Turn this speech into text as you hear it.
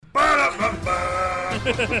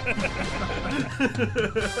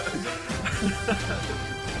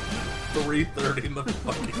$3.30 in the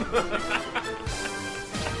fucking.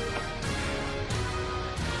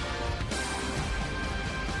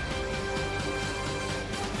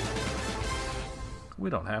 We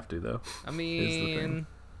don't have to, though. I mean,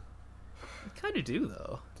 we kind of do,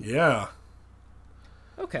 though. Yeah.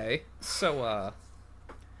 Okay, so,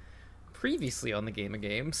 previously on the Game of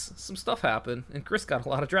Games, some stuff happened, and Chris got a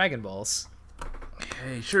lot of Dragon Balls.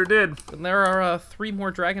 Hey, sure did. And there are 3 more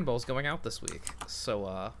Dragon Balls going out this week.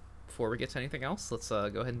 So, before we get to anything else, let's go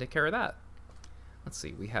ahead and take care of that. Let's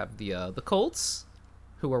see, we have the Colts,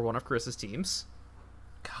 who are one of Chris's teams.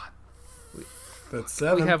 God. That's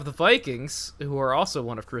 7. We have the Vikings, who are also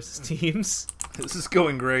one of Chris's teams. This is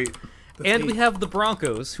going great. That's And 8. we have the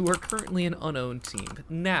Broncos, who are currently an unowned team.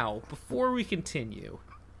 Now, before we continue,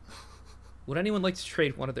 would anyone like to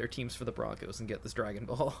trade one of their teams for the Broncos and get this Dragon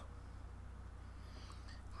Ball?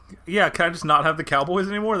 Yeah, can I just not have the Cowboys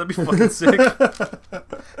anymore? That'd be fucking sick.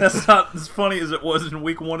 That's not as funny as it was in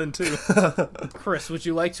week 1 and 2. Chris, would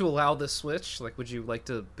you like to allow this switch? Like, would you like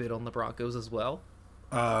to bid on the Broncos as well?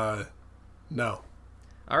 No.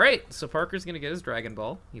 All right, so Parker's going to get his Dragon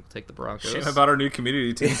Ball. He will take the Broncos. Shame about our new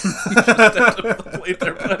community team. You just have to play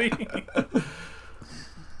there, buddy.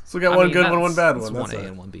 So we got one good one bad one. That's That's 1A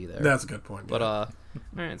and 1B there. That's a good point. But, yeah. all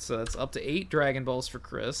right, so that's up to 8 Dragon Balls for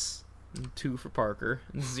Chris, and 2 for Parker,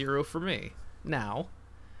 and 0 for me. Now,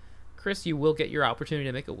 Chris, you will get your opportunity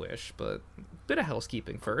to make a wish, but a bit of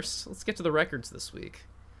housekeeping first. Let's get to the records this week.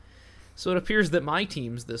 So it appears that my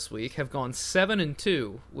teams this week have gone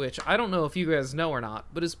 7-2, which I don't know if you guys know or not,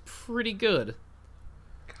 but is pretty good.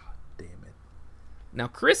 God damn it. Now,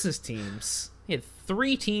 Chris's teams, he had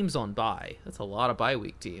 3 teams on bye. That's a lot of bye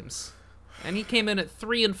week teams. And he came in at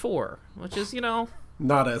 3-4, which is,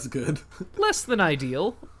 Not as good. less than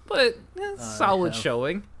ideal, but solid have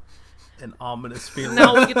showing. An ominous feeling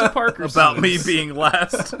Now we get to Parker's about teams. me being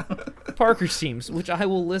last. Parker's teams, which I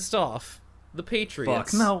will list off. The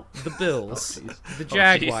Patriots, Fuck, no. the Bills, Oh, jeez. the jeez.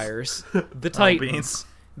 Jaguars, the Titans, beans.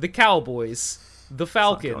 the Cowboys, the going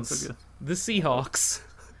Falcons, so good. the Seahawks.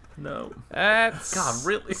 No. That's God,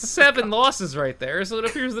 really? 7 losses right there, so it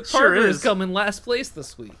appears that Sure Parker is. has come in last place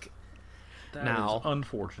this week. That Now- is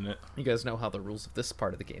unfortunate. You guys know how the rules of this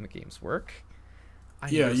part of the Game of Games work. I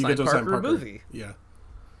Yeah, need to you get to assign assign Parker Parker. a movie. Yeah.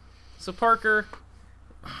 So Parker,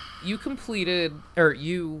 you completed, or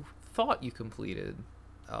you thought you completed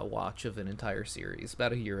a watch of an entire series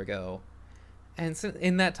about a year ago. And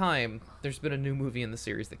in that time, there's been a new movie in the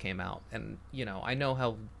series that came out. And, I know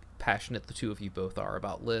how passionate the two of you both are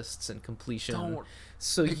about lists and completion. Don't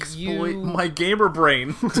so Exploit my gamer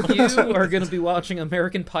brain. you are going to be watching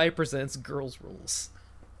American Pie Presents Girls' Rules.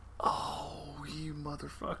 Oh, you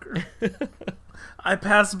motherfucker. I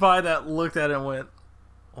passed by that, looked at it, and went,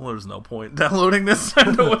 well, there's no point downloading this. I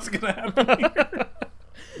know what's going to happen here.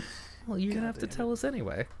 Well, you're going to have to tell us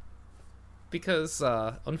anyway. Because,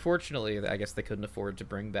 unfortunately, I guess they couldn't afford to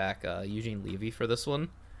bring back Eugene Levy for this one.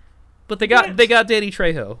 But they got Danny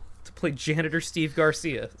Trejo to play janitor Steve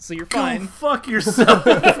Garcia, so you're fine. Go fuck yourself.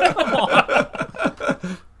 Come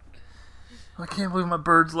on. I can't believe my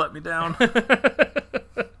birds let me down.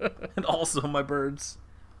 And also my birds.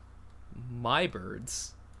 My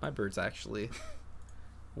birds actually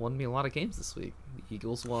won me a lot of games this week. The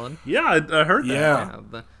Eagles won. Yeah, I heard that. Yeah.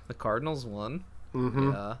 The Cardinals won.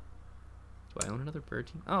 Mm-hmm. Do I own another bird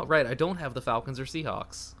team? Oh, right. I don't have the Falcons or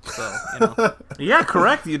Seahawks. So, Yeah,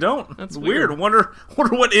 correct. You don't. That's weird. weird. Wonder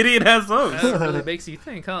what idiot has those. that really makes you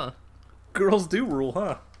think, huh? Girls do rule,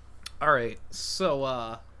 huh? All right. So,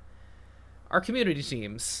 our community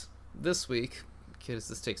teams this week, because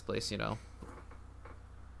this takes place,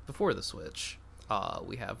 before the Switch,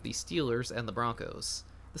 we have the Steelers and the Broncos.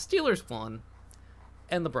 The Steelers won,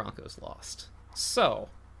 and the Broncos lost. So,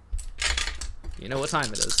 you know what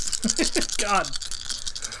time it is. God.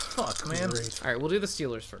 Fuck, man. Great. All right, we'll do the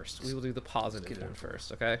Steelers first. We will do the positive one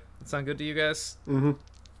first, okay? That sound good to you guys? Mm-hmm.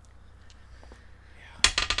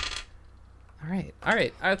 All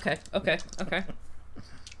right. Okay.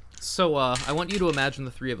 So, I want you to imagine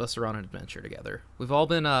the 3 of us are on an adventure together. We've all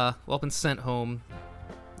been sent home.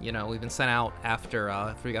 We've been sent out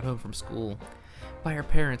after we got home from school by our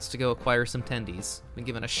parents to go acquire some tendies. Been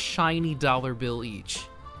given a shiny dollar bill each.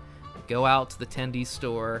 We go out to the tendies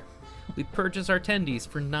store. We purchase our tendies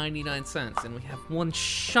for 99 cents, and we have 1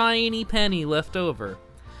 shiny penny left over.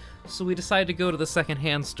 So we decide to go to the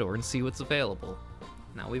second-hand store and see what's available.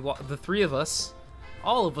 Now the 3 of us,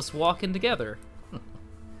 all of us walk in together.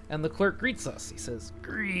 And the clerk greets us. He says,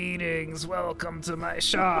 "Greetings, welcome to my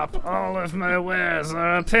shop. All of my wares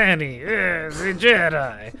are a penny. The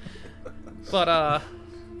Jedi." But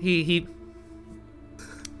he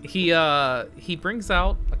brings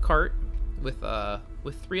out a cart with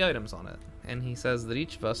 3 items on it, and he says that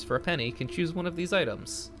each of us, for a penny, can choose one of these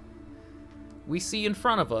items. We see in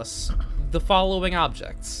front of us the following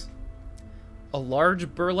objects: a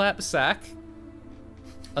large burlap sack,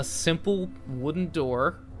 a simple wooden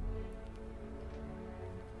door,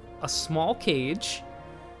 a small cage,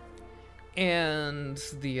 and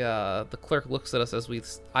the clerk looks at us as we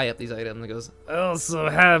eye up these items and goes, "I also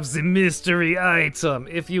have the mystery item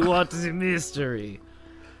if you want the mystery."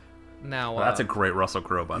 Now, Well, that's a great Russell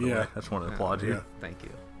Crowe, by the way. I just want to applaud you. Thank you.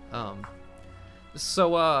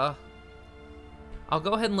 So I'll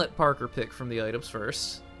go ahead and let Parker pick from the items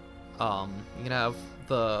first. You can have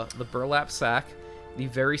the burlap sack, the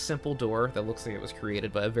very simple door that looks like it was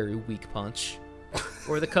created by a very weak punch,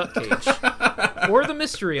 or the cut cage, or the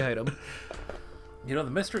mystery item. You know, the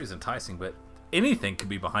mystery is enticing, but anything could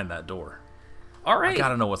be behind that door. All right. I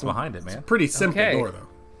gotta know what's behind it, man. Pretty simple door, though.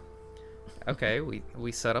 Okay,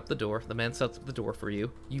 we set up the door. The man sets up the door for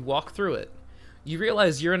you. You walk through it. You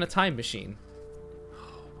realize you're in a time machine.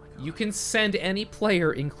 You can send any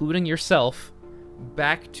player, including yourself,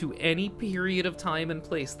 back to any period of time and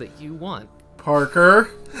place that you want. Parker,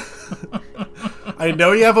 I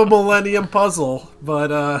know you have a Millennium Puzzle,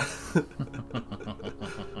 but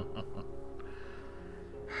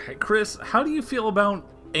Hey, Chris, how do you feel about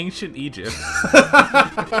ancient Egypt?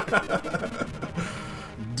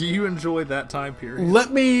 Do you enjoy that time period?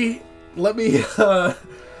 let me answer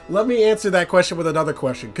that question with another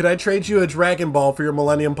question. Could I trade you a Dragon Ball for your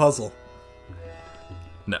Millennium Puzzle?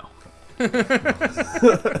 No.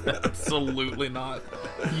 Absolutely not.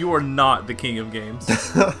 You are not the king of games.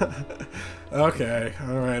 Okay,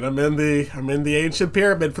 all right. I'm in the ancient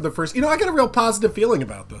pyramid for the first. I got a real positive feeling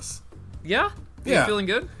about this. Yeah? Yeah. You feeling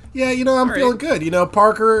good? Yeah, I'm feeling good.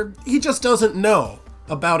 Parker, he just doesn't know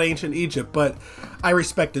about ancient Egypt, but I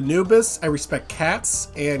respect Anubis, I respect cats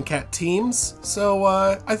and cat teams, so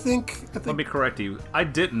I think... Let me correct you. I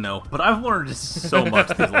didn't know, but I've learned so much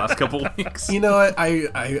these last couple weeks. You know what?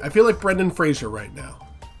 I feel like Brendan Fraser right now.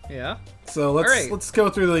 Yeah. So let's go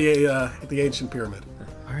through the ancient pyramid.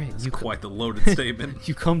 All right, That's quite the loaded statement.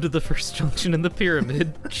 you come to the first junction in the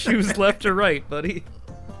pyramid. Choose left or right, buddy.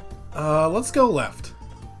 Let's go left.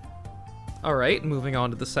 All right, moving on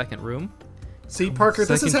to the second room. See, Parker,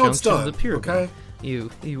 this is Second how it's junction done. of the pyramid. Okay.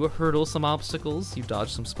 You hurdle some obstacles, you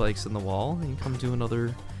dodge some spikes in the wall, and you come to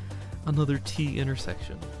another T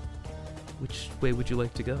intersection. Which way would you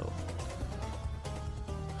like to go?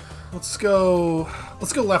 Let's go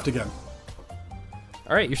left again.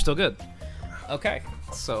 All right, you're still good. Okay,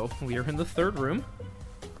 so we are in the third room.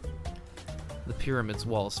 The pyramid's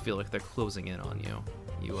walls feel like they're closing in on you.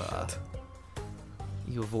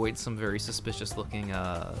 You avoid some very suspicious-looking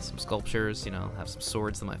some sculptures. Have some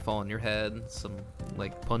swords that might fall on your head. Some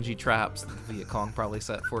bungee traps that the Viet Cong probably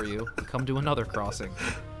set for you. You come to another crossing.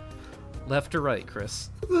 Left or right, Chris?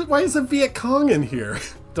 Why is a Viet Cong in here?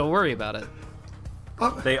 Don't worry about it.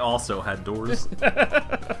 They also had doors.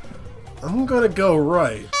 I'm gonna go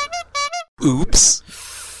right. Oops.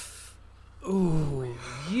 Ooh,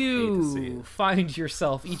 you find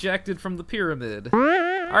yourself ejected from the pyramid.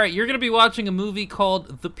 Alright, you're gonna be watching a movie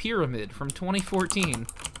called The Pyramid from 2014.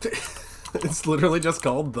 It's literally just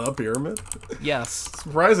called The Pyramid? Yes.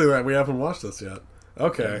 Surprising that we haven't watched this yet.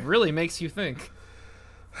 Okay. It really makes you think.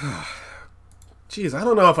 Jeez, I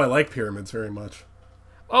don't know if I like pyramids very much.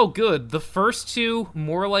 Oh, good. The first two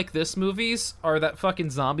more like this movies are that fucking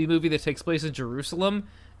zombie movie that takes place in Jerusalem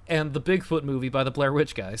and the Bigfoot movie by the Blair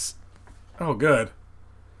Witch guys. Oh, good.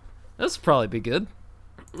 This will probably be good.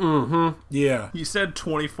 Mm-hmm. Yeah. You said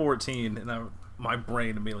 2014, and my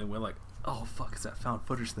brain immediately went like, oh, fuck, it's that found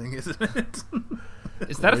footage thing, isn't it?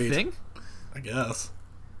 Is that a Great. thing? I guess.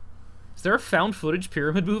 Is there a found footage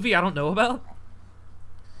pyramid movie I don't know about?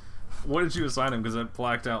 What did you assign him? Because I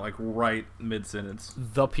blacked out right mid-sentence.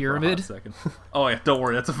 The Pyramid? For a hot second. Oh, yeah, don't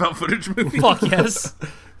worry, that's a found footage movie. Fuck yes.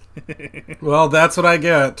 Well, that's what I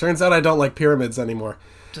get. Turns out I don't like pyramids anymore.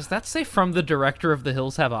 Does that say from the director of The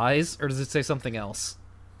Hills Have Eyes, or does it say something else?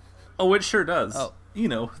 Oh, it sure does. Oh.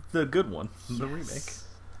 The good one, the remake.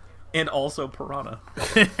 And also Piranha.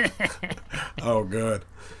 Oh, good.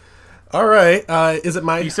 All right. Is it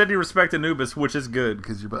my... You said you respect Anubis, which is good,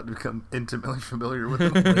 because you're about to become intimately familiar with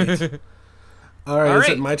him. All right. All Is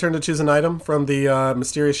right. it my turn to choose an item from the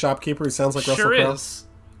mysterious shopkeeper who sounds like Russell Sure Crowe? is.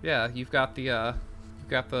 Yeah, you've got the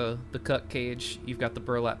cut cage, you've got the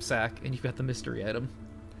burlap sack, and you've got the mystery item.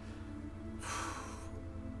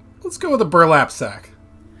 Let's go with the burlap sack.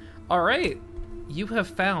 All right, you have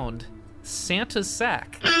found Santa's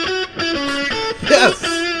sack. Yes!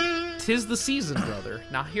 'tis the season, brother.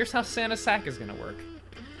 Now, here's how Santa's sack is gonna work.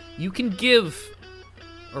 You can give,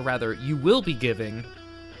 or rather, you will be giving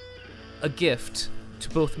a gift to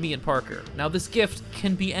both me and Parker. Now, this gift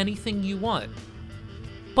can be anything you want,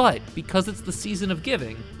 but because it's the season of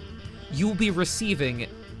giving, you will be receiving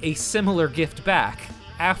a similar gift back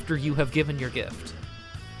after you have given your gift.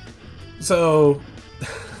 So...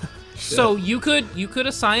 So you could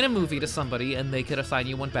assign a movie to somebody and they could assign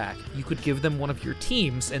you one back. You could give them one of your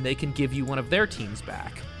teams and they can give you one of their teams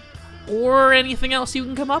back. Or anything else you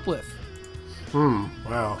can come up with.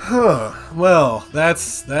 Wow. Huh. Well,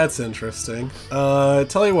 that's interesting.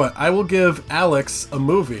 Tell you what, I will give Alex a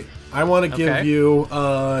movie. I want to give you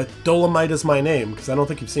Dolomite Is My Name, because I don't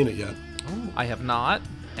think you've seen it yet. Oh, I have not,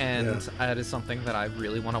 and that is something that I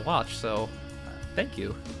really want to watch, so thank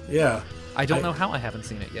you. Yeah. I don't know how I haven't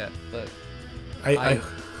seen it yet, but I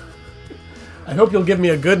hope you'll give me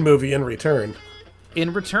a good movie in return.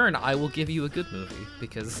 In return, I will give you a good movie,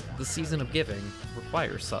 because the season of giving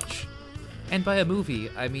requires such. And by a movie,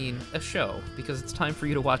 I mean a show, because it's time for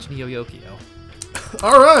you to watch Neo Yokio.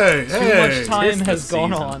 All right, Too much time has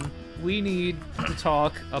gone on. We need to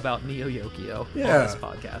talk about Neo Yokio on this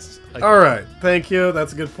podcast. Again. All right, thank you.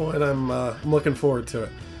 That's a good point. I'm looking forward to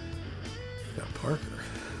it. Now, Parker.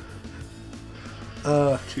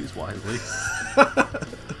 Choose wisely.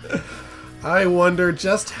 I wonder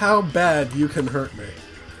just how bad you can hurt me.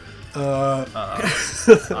 I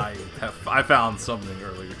found something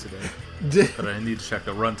earlier today that I need to check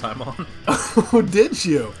the runtime on. Oh, did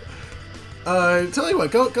you? Tell you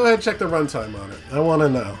what, go ahead and check the runtime on it. I want to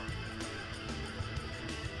know.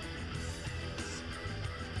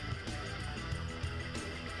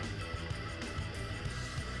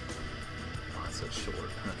 Oh, it's so short.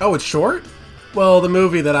 Oh, it's short? Well, the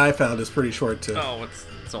movie that I found is pretty short, too. Oh,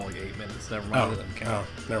 it's only 8 minutes. Never mind. It doesn't count.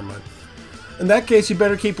 Never mind. In that case, you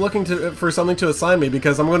better keep looking for something to assign me,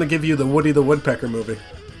 because I'm going to give you the Woody the Woodpecker movie.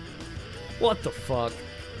 What the fuck?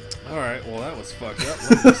 Alright, well that was fucked up.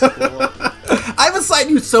 Let me scroll up. I've assigned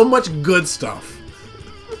you so much good stuff.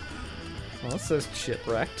 Well, it says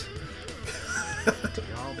shipwrecked.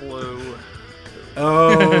 Diablo.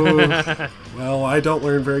 Oh. Well, I don't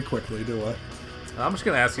learn very quickly, do I? I'm just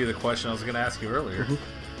going to ask you the question I was going to ask you earlier. Did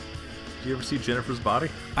you ever see Jennifer's Body?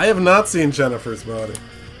 I have not seen Jennifer's Body.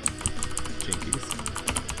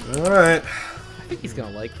 Jinkies. Alright. I think he's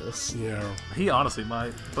gonna like this. Yeah. He honestly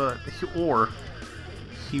might, but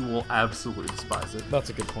he will absolutely despise it. That's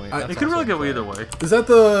a good point. It could really go either way. Is that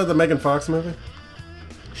the Megan Fox movie?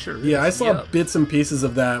 Sure. Yeah, I saw bits and pieces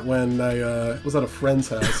of that when I was at a friend's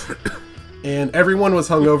house. And everyone was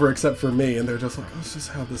hungover except for me, and they're just like, let's just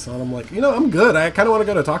have this on. I'm like, I'm good. I kind of want to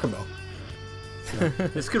go to Taco Bell.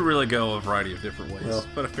 This could really go a variety of different ways, Well.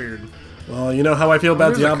 but I figured... Well, you know how I feel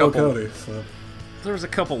about There's a Diablo couple. Cody, so... There was a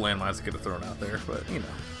couple landmines I could have thrown out there, but,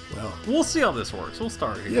 Well, We'll see how this works. We'll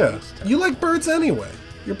start here. yeah. We'll just test You it. like birds anyway.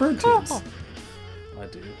 You're bird teams. I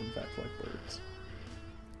do, in fact, like birds.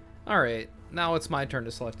 Alright, now it's my turn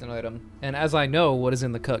to select an item. And as I know what is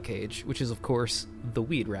in the cut cage, which is, of course, the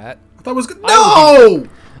weed rat, I thought it was good. No!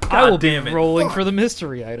 I will damn be it. rolling Fuck. for the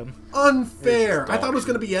mystery item. Unfair. This is I thought it was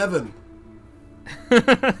dog going to be Evan.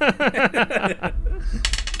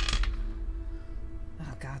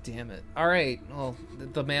 Oh, god damn it. Alright, well,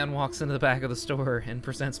 the man walks into the back of the store and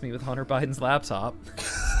presents me with Hunter Biden's laptop.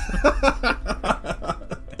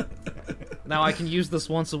 Now I can use this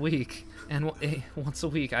once a week, and once a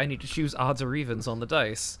week I need to choose odds or evens on the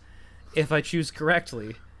dice. If I choose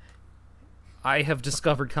correctly, I have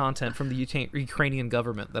discovered content from the Ukrainian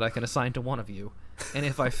government that I can assign to one of you. And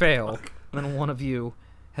if I fail, then one of you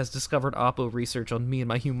has discovered Oppo research on me and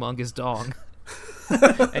my humongous dong.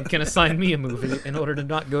 And can assign me a movie in order to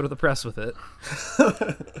not go to the press with it.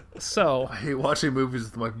 So, I hate watching movies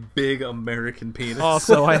with my big American penis.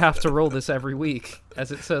 also, I have to roll this every week,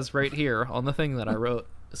 as it says right here on the thing that I wrote.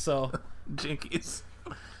 So, Jinkies.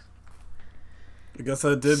 I guess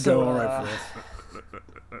that did So, go all right for us.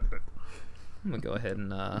 I'm gonna go ahead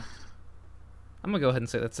and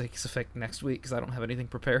say that takes effect next week because I don't have anything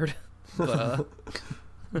prepared. But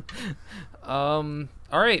all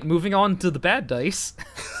right, moving on to the bad dice.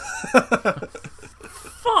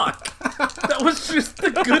 Fuck! That was just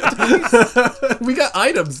the good dice. We got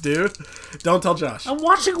items, dude. Don't tell Josh. I'm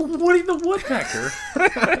watching Woody the Woodpecker.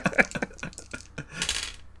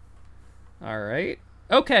 All right.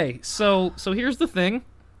 Okay, so here's the thing.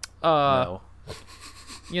 No.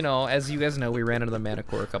 You know, as you guys know, we ran into the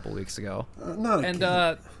Manicore a couple weeks ago. Not again.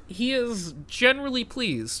 And he is generally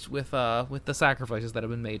pleased with the sacrifices that have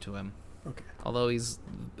been made to him. Okay. Although he's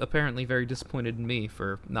apparently very disappointed in me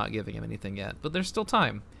for not giving him anything yet. But there's still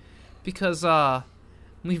time. Because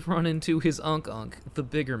we've run into his Unk, the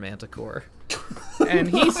bigger Manticore. And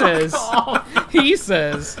he says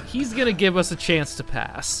he's gonna give us a chance to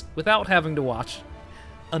pass without having to watch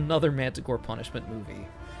another Manticore punishment movie.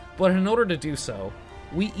 But in order to do so,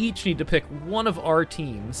 we each need to pick one of our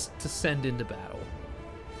teams to send into battle.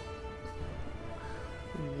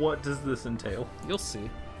 What does this entail? You'll see.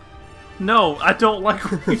 No, I don't like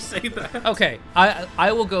when you say that. Okay,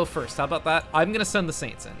 I will go first. How about that? I'm gonna send the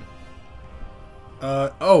Saints in.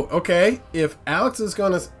 Okay. If Alex is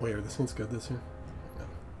gonna... Wait, are the Saints good this year?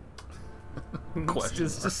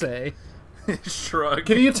 Just to say. Shrug.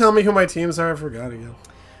 Can you tell me who my teams are? I forgot again.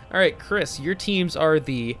 All right, Chris, your teams are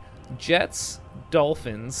the Jets,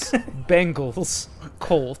 Dolphins, Bengals,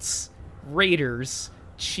 Colts, Raiders,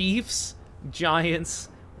 Chiefs, Giants,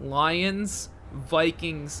 Lions,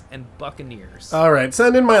 Vikings, and Buccaneers. All right,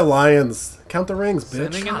 send in my Lions. Count the rings,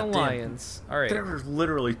 bitch. Sending in the God damn. Lions. All right. There were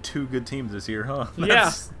literally 2 good teams this year, huh?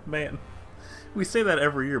 Yeah. Man, we say that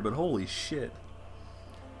every year, but holy shit.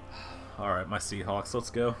 All right, my Seahawks, let's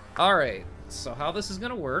go. All right. So how this is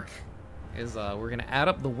going to work is we're going to add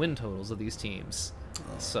up the win totals of these teams.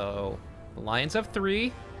 So the Lions have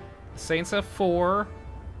 3, the Saints have 4,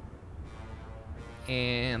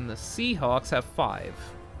 and the Seahawks have 5.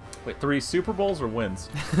 Wait, 3 Super Bowls or wins?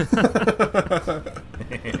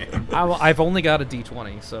 I've only got a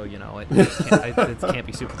D20, so, you know, it can't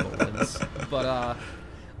be Super Bowl wins. But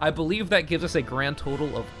I believe that gives us a grand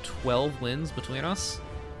total of 12 wins between us.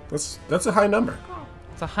 That's a high number.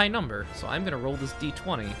 It's a high number, so I'm going to roll this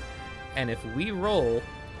D20. And if we roll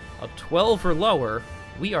a 12 or lower,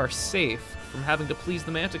 we are safe from having to please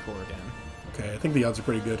the Manticore again. Okay, I think the odds are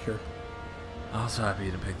pretty good here. I was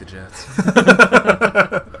happy to pick the Jets.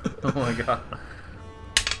 Oh my god.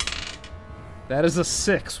 That is a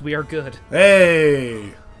 6. We are good.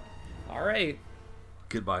 Hey! All right.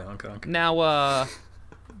 Goodbye, Hunk. Now,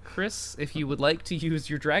 Chris, if you would like to use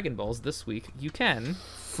your Dragon Balls this week, you can.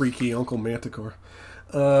 Freaky Uncle Manticore.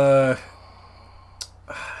 I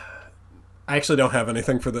actually don't have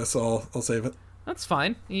anything for this, so I'll save it. That's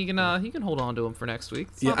fine. You can hold on to them for next week.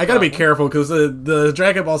 It's Yeah, not I a gotta be problem. careful, because the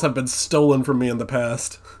Dragon Balls have been stolen from me in the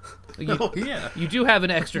past. Oh, yeah. You do have an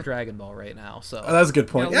extra Dragon Ball right now, so That's a good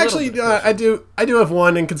point. Yeah, a little Actually, bit of I do have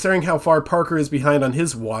one, and considering how far Parker is behind on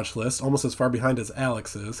his watch list, almost as far behind as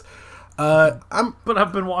Alex is, But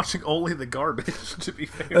I've been watching only the garbage, to be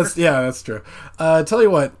fair. that's true. Tell you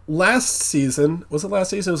what, last season, was it last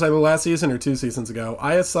season? It was either last season or 2 seasons ago,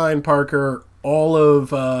 I assigned Parker all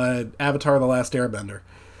of Avatar The Last Airbender.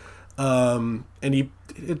 And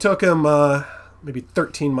it took him maybe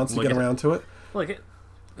 13 months to get around to it.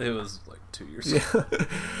 It was like 2 years ago.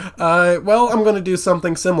 Well, I'm going to do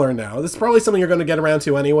something similar now. This is probably something you're going to get around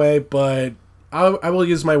to anyway, but I will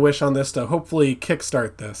use my wish on this to hopefully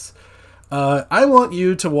kickstart this. I want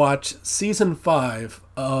you to watch Season 5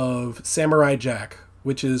 of Samurai Jack,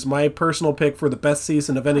 which is my personal pick for the best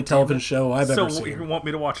season of any television show I've ever So seen. you want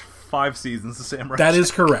me to watch 5 seasons of Samurai That Jack?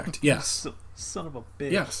 is correct, yes. Son of a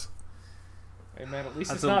bitch. Yes. Hey man, at least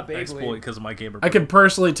That's it's not an exploit Beyblade. because of my gamer. I can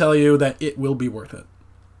personally tell you that it will be worth it.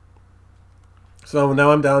 So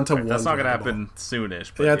now I'm down to one. That's not going to Dragon Ball. happen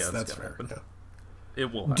soonish, but That's it's fair. gonna happen. Yeah.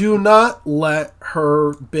 It will happen. Do not let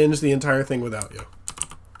her binge the entire thing without you.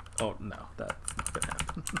 Oh, no. That's not going to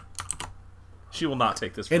happen. She will not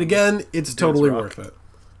take this from And me. again, it's Dudes totally rock. worth it.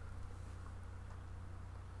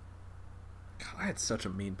 God, I had such a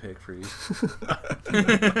mean pick for you.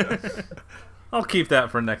 I'll keep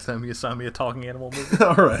that for next time you assign me a talking animal movie.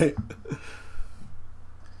 All right.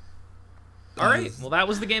 All right. Well, that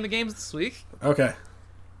was the game of games this week. Okay.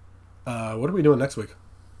 What are we doing next week?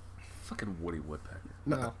 Fucking Woody Woodpecker.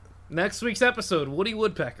 Well, next week's episode, Woody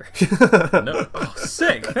Woodpecker. No. Oh,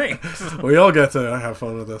 sick. Thanks. We all get to have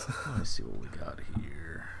fun with this. Let me see what we got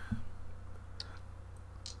here.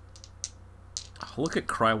 Oh, look at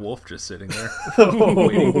Cry Wolf just sitting there.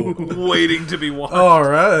 waiting to be watched. All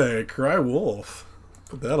right. Cry Wolf.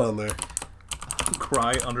 Put that on there.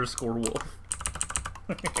 Cry_wolf.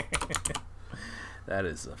 That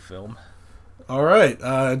is a film. All right.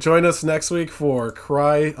 Join us next week for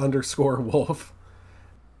Cry_wolf.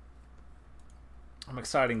 I'm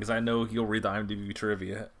excited because I know you'll read the IMDb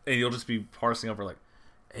trivia and you'll just be parsing over like,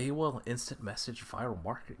 AOL Instant Message Viral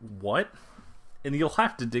Marketing. What? And you'll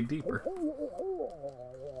have to dig deeper.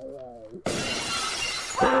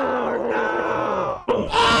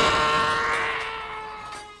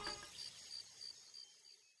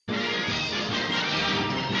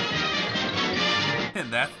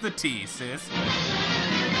 And that's the tea, sis.